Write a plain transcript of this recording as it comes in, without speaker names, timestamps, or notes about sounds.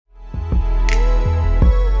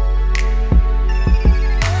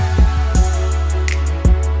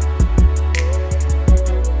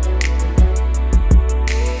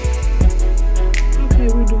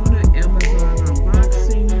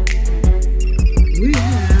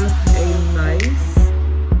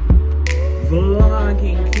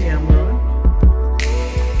vlogging camera.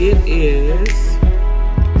 It is,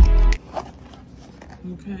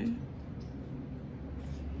 okay,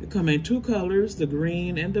 it come in 2 colors, the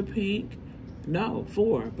green and the pink. No,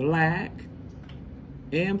 4, black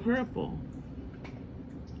and purple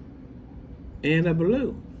and a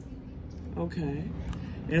blue. Okay,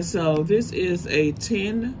 and so this is a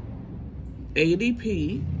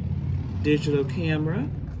 1080p digital camera,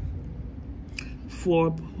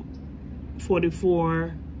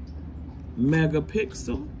 44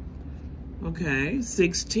 megapixel. Okay,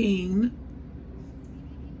 16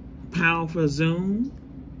 powerful zoom.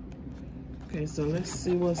 Okay, so let's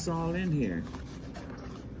see what's all in here.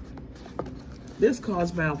 This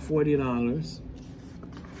costs about $40.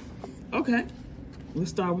 Okay, we'll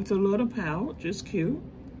start with a little pouch. It's cute.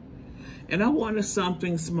 And I wanted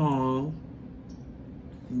something small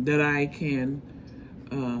that I can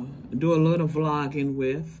do a little vlogging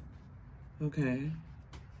with. Okay,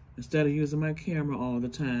 instead of using my camera all the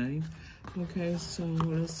time. Okay, so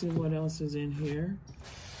let's see what else is in here.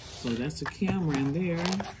 So that's a camera in there.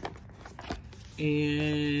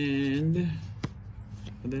 And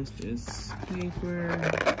that's just paper.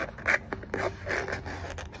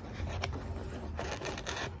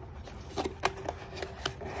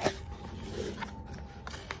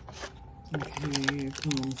 Okay, it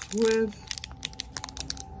comes with,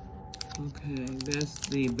 okay, that's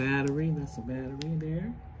the battery. That's a battery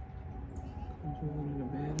there. Comes with one of the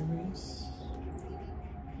batteries.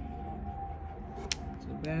 It's a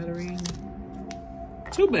battery.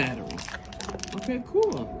 2 batteries. Okay,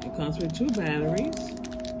 cool. It comes with 2 batteries.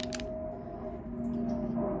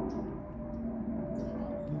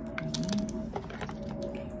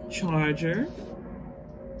 Okay. Charger.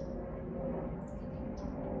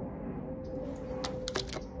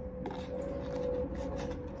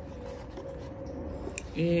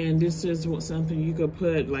 And this is something you could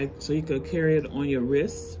put, like, so you could carry it on your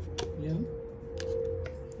wrist. Yeah.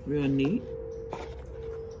 Real neat.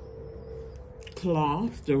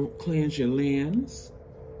 Cloth to cleanse your lens.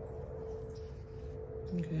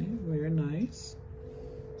 Okay, very nice.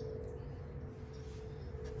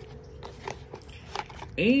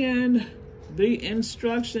 And the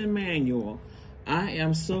instruction manual. I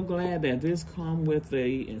am so glad that this comes with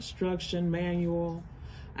the instruction manual.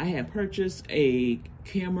 I had purchased a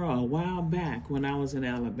camera a while back when I was in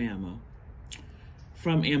Alabama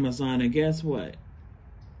from Amazon, and guess what?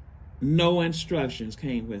 No instructions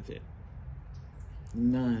came with it.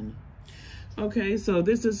 None. Okay, so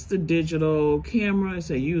this is the digital camera. It's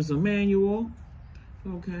a user manual.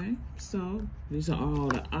 Okay, so these are all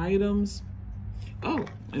the items. Oh,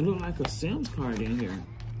 it looks like a SIM card in here.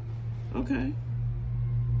 Okay.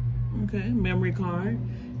 Okay, memory card.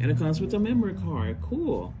 And it comes with a memory card.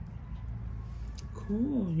 Cool.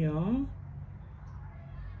 Cool, y'all.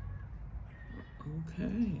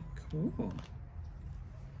 Okay, cool.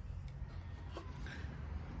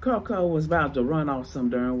 Coco was about to run off some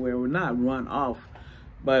darn where. We're not run off,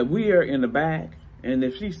 but we are in the back. And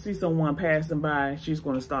if she sees someone passing by, she's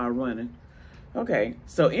going to start running. Okay,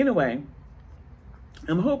 so anyway,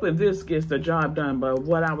 I'm hoping this gets the job done. But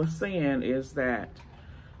what I was saying is that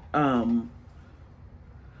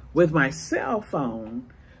with my cell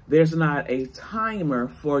phone, there's not a timer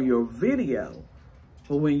for your video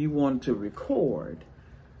for when you want to record,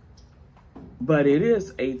 but it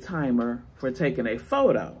is a timer for taking a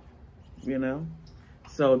photo, you know?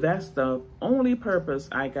 So that's the only purpose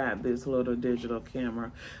I got this little digital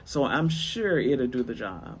camera. So I'm sure it'll do the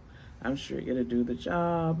job. I'm sure it'll do the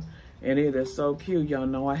job. And it is so cute. Y'all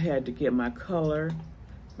know I had to get my color,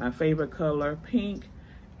 my favorite color, pink.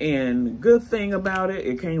 And good thing about it,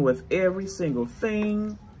 it came with every single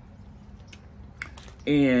thing.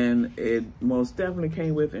 And it most definitely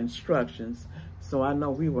came with instructions. So I know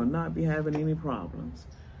we will not be having any problems.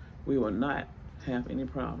 We will not have any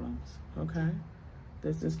problems, okay?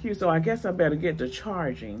 This is cute. So I guess I better get to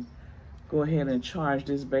charging. Go ahead and charge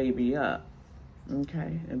this baby up,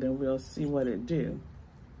 okay? And then we'll see what it do.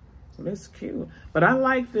 Well, it's cute. But I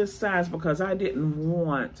like this size because I didn't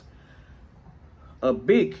want a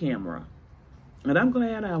big camera. And I'm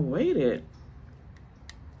glad I waited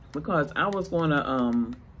because I was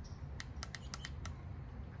gonna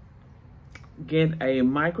get a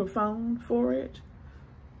microphone for it,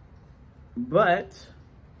 but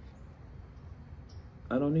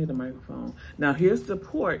I don't need a microphone. Now here's the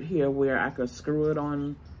port here where I could screw it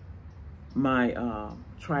on my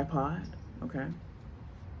tripod, okay?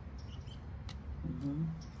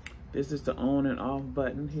 This is the on and off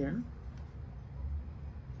button here.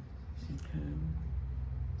 Okay.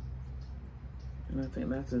 And I think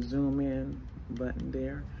that's a zoom in button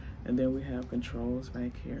there. And then we have controls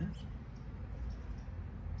back here.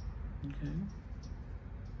 Okay.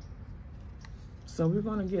 So we're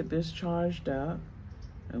going to get this charged up,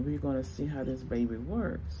 and we're going to see how this baby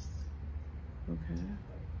works. Okay.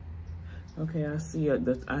 Okay, I see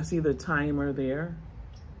the timer there.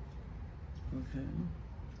 Okay.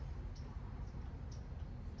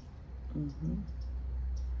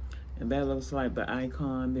 And that looks like the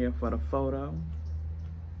icon there for the photo.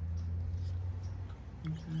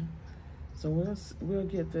 Okay. So we'll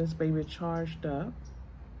get this baby charged up.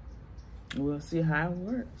 And we'll see how it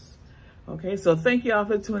works. Okay, so thank y'all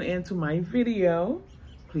for tuning into my video.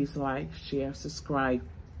 Please like, share, subscribe,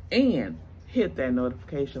 and hit that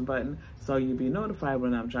notification button so you'll be notified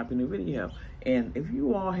when I'm dropping a new video. And if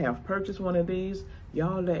you all have purchased one of these,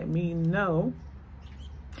 y'all let me know.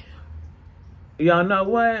 Y'all know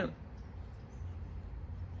what?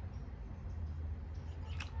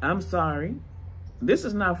 I'm sorry. This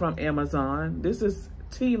is not from Amazon. This is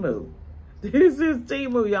TEMU. This is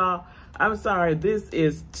TEMU, y'all. I'm sorry. This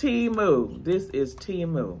is TEMU. This is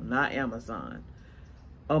TEMU, not Amazon.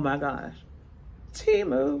 Oh my gosh.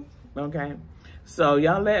 TEMU. Okay. So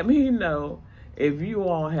y'all let me know if you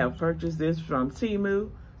all have purchased this from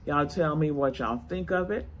TEMU. Y'all tell me what y'all think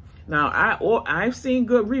of it. Now, I've seen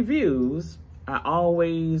good reviews. I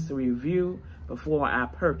always review before I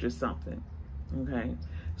purchase something. Okay.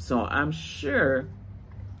 So I'm sure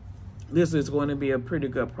this is going to be a pretty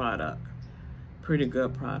good product. Pretty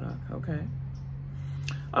good product, okay?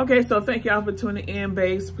 Okay, so thank y'all for tuning in,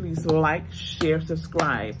 babes. Please like, share,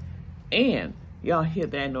 subscribe, and y'all hit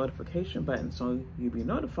that notification button so you'll be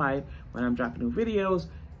notified when I'm dropping new videos.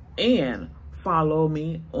 And follow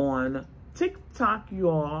me on TikTok,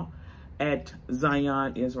 y'all, at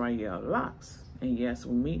Zion Israel Locks. And yes,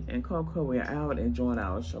 me and Coco, we're out enjoying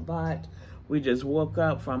our Shabbat. We just woke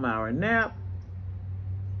up from our nap.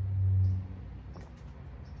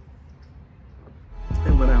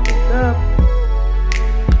 And when I woke up,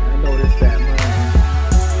 I noticed that my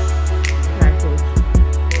package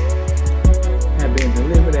had been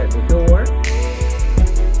delivered at the door.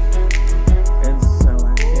 And so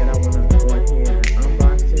I said I want to go ahead and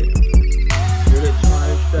unbox it, get it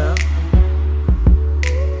charged up,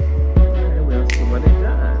 and we'll see what it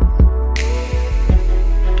does.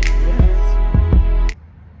 Yes.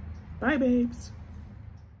 Bye, babes.